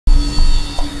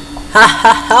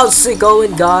How's it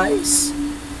going, guys?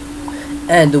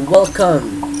 And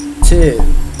welcome to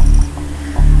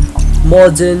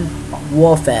Modern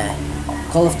Warfare,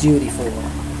 Call of Duty 4.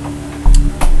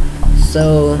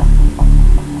 So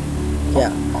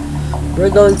yeah, we're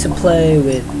going to play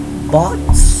with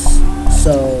bots.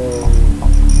 So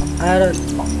I don't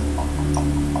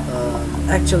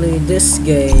actually, this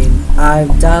game I've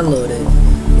downloaded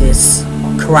is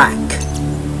crack,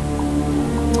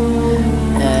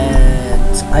 and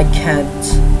I can't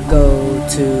go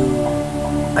to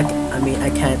I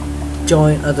can't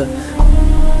join other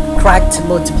cracked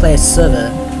multiplayer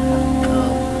server.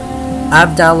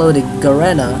 I've downloaded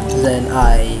Garena, then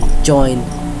I joined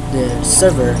the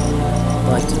server,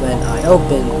 but when I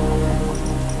open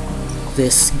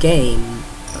this game,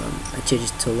 I change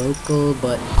it to local,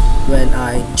 but when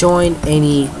I join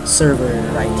any server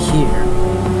right here,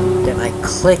 then I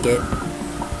click it,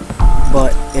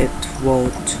 but it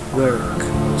won't work,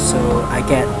 so I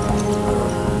get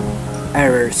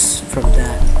errors from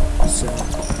that. So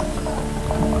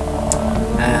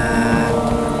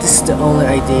this is the only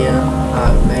idea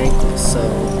I've made, so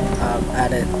I've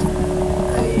added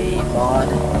a mod.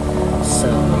 So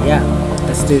yeah,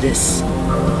 let's do this.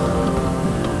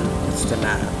 What's the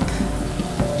map?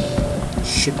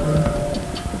 Shipment.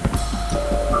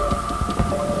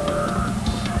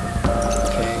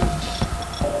 Okay.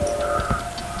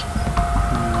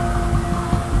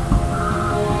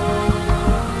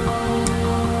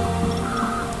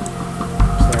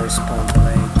 Player spawn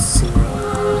blade 0.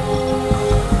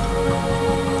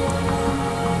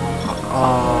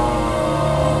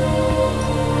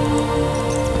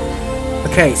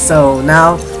 Okay, so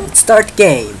now let's start the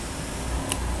game.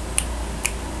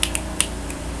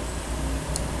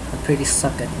 I pretty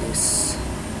suck at this.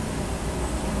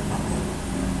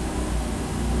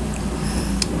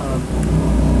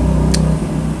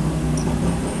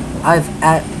 I've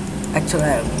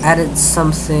added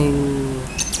something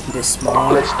in this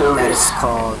mod that is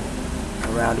called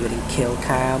around with kill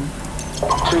cam.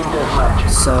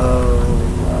 So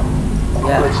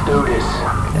yeah, let's do this.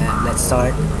 And let's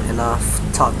start. Enough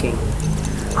talking.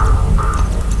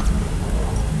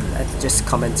 Let's just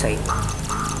commentate.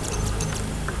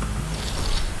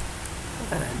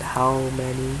 And how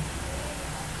many?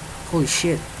 Holy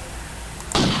shit!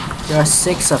 There are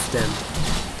 6 of them.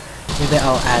 Maybe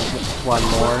I'll add one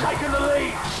more.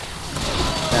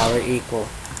 Now we're equal.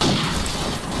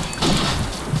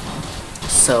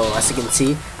 So as you can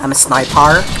see, I'm a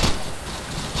sniper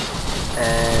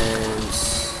and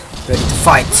ready to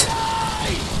fight.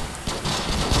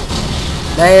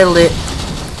 Nailed it.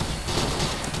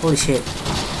 Holy shit.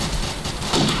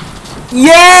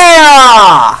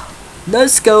 Yeah! No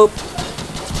scope.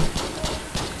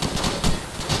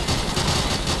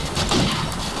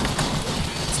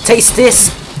 Taste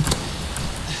this.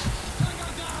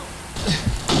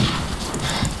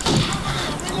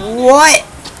 What?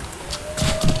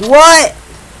 What?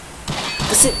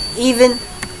 Does it even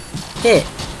hit?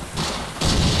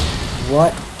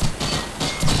 What?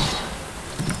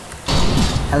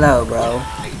 Hello, bro.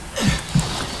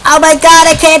 Oh my god,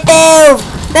 I can't move!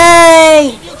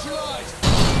 Nay!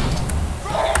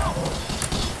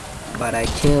 But I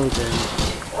killed him.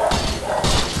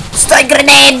 Stun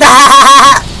grenade!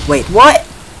 Wait, what?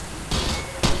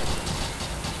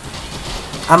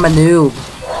 I'm a noob.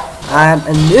 I'm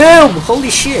a noob! Holy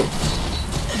shit!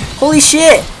 Holy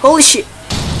shit! Holy shit!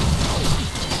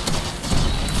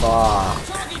 Fuck.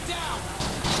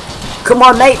 Come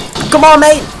on, mate! Come on,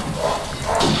 mate!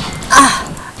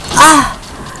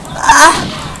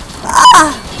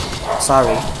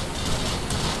 Sorry.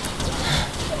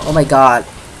 Oh my god.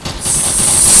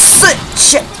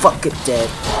 Shit, fuck it, dead.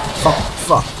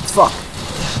 Fuck.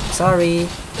 Sorry.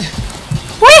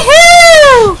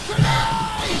 Woohoo!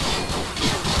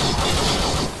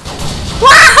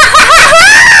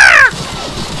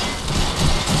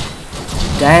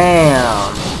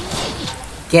 Damn.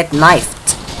 Get knifed.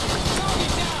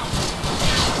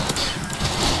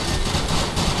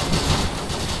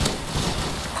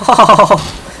 Oh,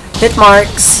 hit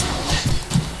marks.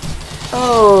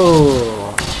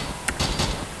 Oh,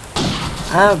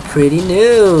 I'm pretty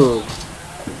noob.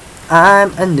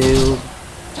 I'm a noob.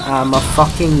 I'm a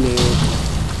fucking noob.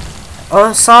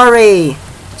 Oh, sorry.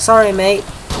 Sorry, mate.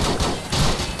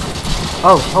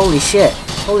 Oh, holy shit.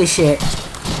 Holy shit.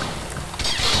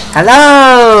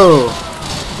 Hello!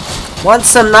 Want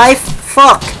some knife?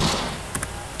 Fuck.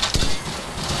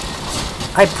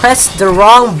 I pressed the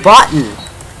wrong button.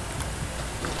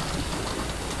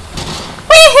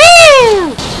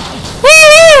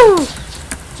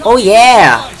 Oh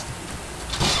yeah!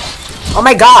 Oh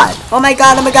my god! Oh my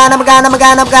god! Oh my god! Oh my god! Oh my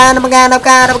god! Oh my god! Oh my god! Oh my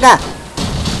god! Oh my god!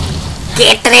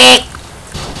 Get wrecked!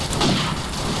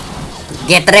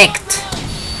 Get wrecked!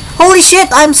 Holy shit!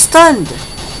 I'm stunned!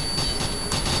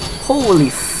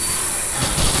 Holy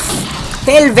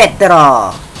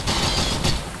Helvetera!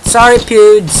 Sorry,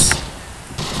 Pudes.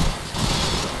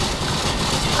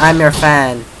 I'm your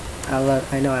fan.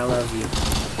 I know I love you,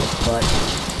 but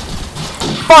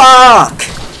fuck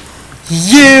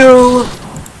you!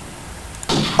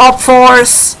 Up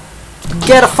force!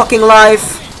 Get a fucking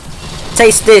life!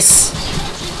 Taste this!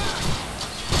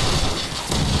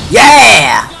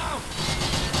 Yeah!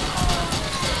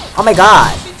 Oh my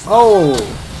god! Oh!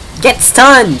 Get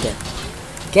stunned!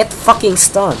 Get fucking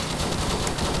stunned!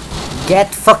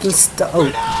 Get fucking stunned!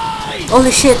 Oh!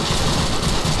 Holy shit!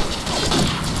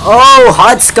 Oh!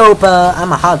 Hard scoper!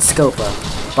 I'm a hard scoper.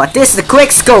 But this is the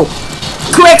quick scope!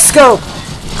 Quick scope!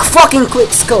 Fucking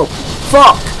quick scope!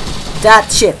 Fuck!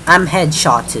 That shit! I'm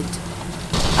headshotted.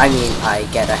 I mean, I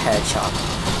get a headshot.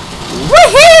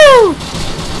 Woohoo!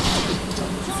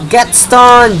 Get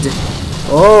stunned!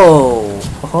 Oh!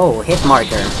 Oh! Hit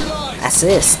marker.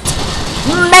 Assist.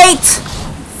 Mate!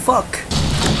 Fuck.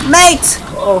 Mate!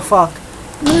 Oh fuck.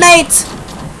 Mate!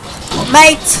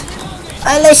 Mate!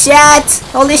 Holy shit!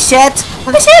 Holy shit!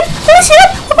 Holy shit! Holy shit!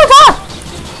 Oh my god!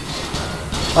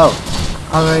 Oh.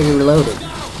 Already reloaded.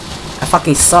 I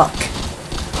fucking suck.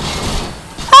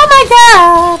 Oh my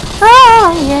god!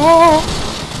 Oh yeah!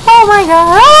 Oh my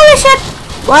god! Holy shit!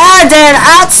 Why they're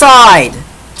outside?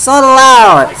 It's not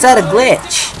allowed. Is that a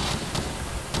glitch?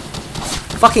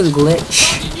 Fucking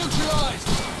glitch.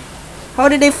 How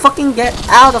did they fucking get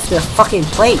out of their fucking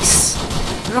place?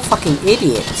 They're a fucking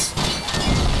idiots.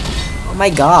 Oh my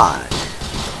god.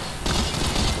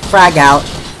 Frag out.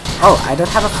 Oh, I don't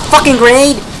have a fucking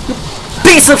grenade, you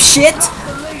piece of shit!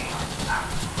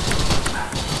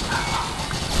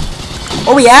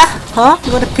 Oh yeah? Huh?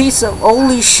 You want a piece of...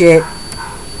 Holy shit.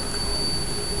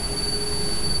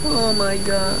 Oh my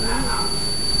god.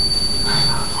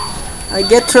 I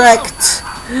get wrecked.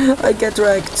 I get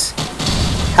wrecked.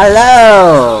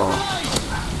 Hello!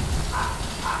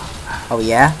 Oh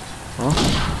yeah? Huh?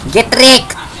 Get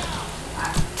wrecked!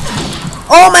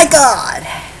 Oh my god!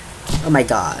 Oh my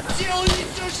god.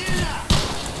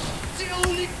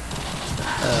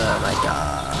 Oh my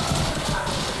god.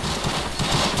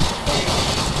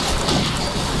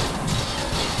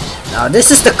 Now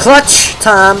this is the clutch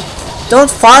time.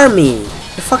 Don't fire me.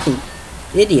 You fucking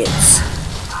idiots.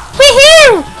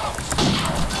 Woohoo!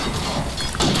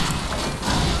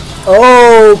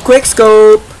 Oh, quick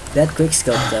scope. That quick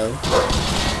scope though.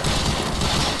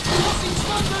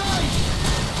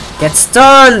 Get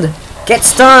stunned! Get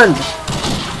stunned!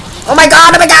 Oh my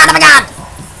god! Oh my god! Oh my god!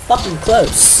 Fucking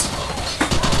close.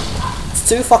 It's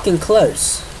too fucking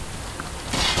close.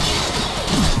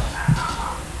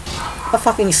 I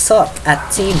fucking suck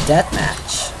at team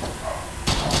deathmatch.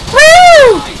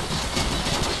 Woo!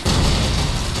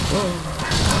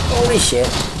 Holy shit.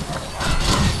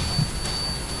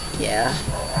 Yeah.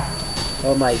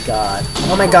 Oh my god.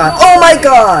 Oh my god. Oh my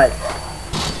god!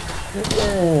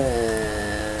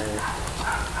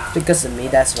 Because of me,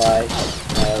 that's why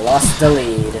I lost the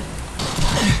lead.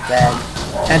 Then,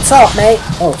 hands off, mate!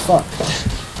 Oh fuck!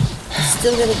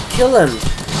 Still gonna kill him.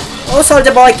 Oh,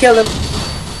 soldier boy, kill him.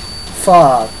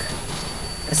 Fuck!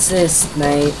 Assist,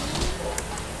 mate.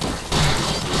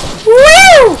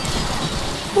 Woo!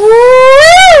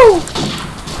 Woo!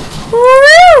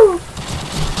 Woo!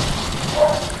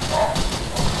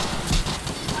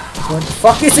 What the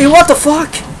fuck is he? What the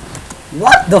fuck?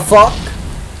 What the fuck?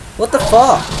 What the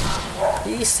fuck?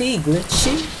 Is he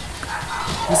glitchy?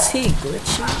 Is he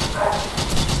glitchy?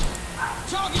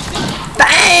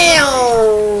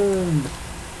 Bam!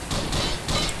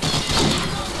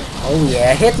 Oh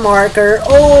yeah, hit marker.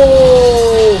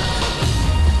 Oh!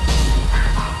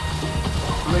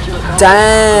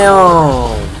 Damn!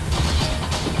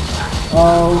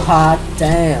 Oh hot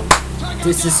damn!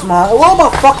 This is my... Oh my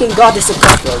fucking god! This is a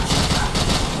cockroach.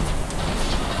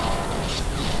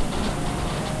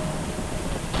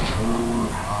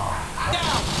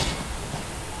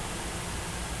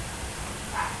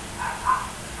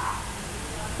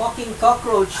 Fucking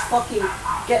cockroach, fucking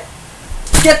get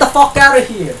the fuck out of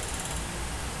here.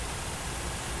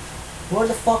 Where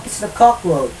the fuck is the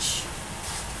cockroach?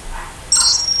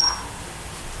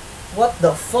 What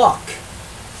the fuck?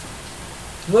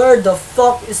 Where the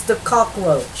fuck is the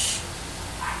cockroach?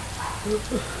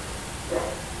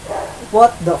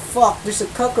 What the fuck? There's a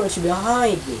cockroach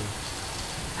behind me.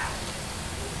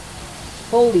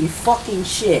 Holy fucking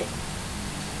shit.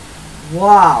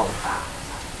 Wow.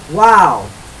 Wow.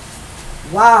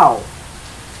 Wow.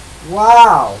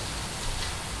 Wow!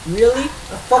 Really?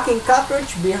 A fucking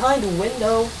cockroach behind the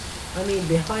window? I mean,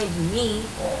 behind me?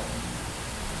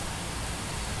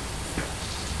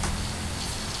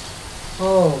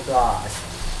 Oh god.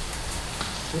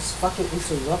 Just fucking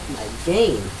interrupt my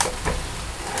game.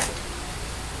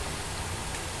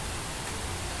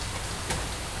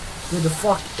 Where the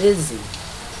fuck is he?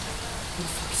 Where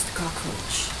the fuck is the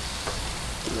cockroach?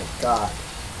 Oh my god.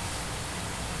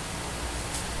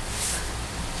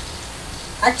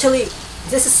 Actually,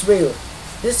 this is real.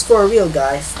 This is for real,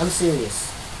 guys. I'm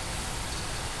serious.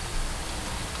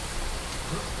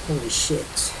 Holy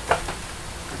shit.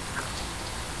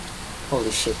 Holy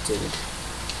shit, dude.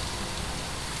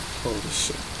 Holy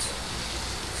shit.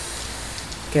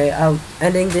 Okay, I'm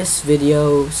ending this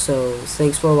video, so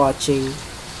thanks for watching.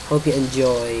 Hope you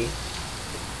enjoy.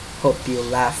 Hope you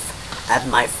laugh at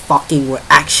my fucking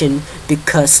reaction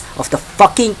because of the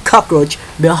fucking cockroach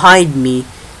behind me.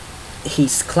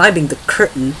 He's climbing the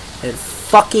curtain and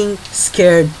fucking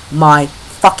scared my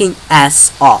fucking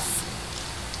ass off.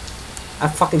 I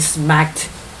fucking smacked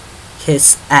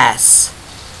his ass.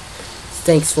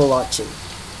 Thanks for watching.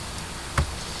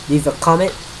 Leave a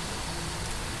comment.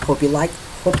 Hope you like.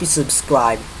 Hope you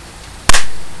subscribe.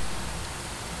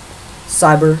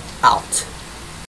 Cyber out.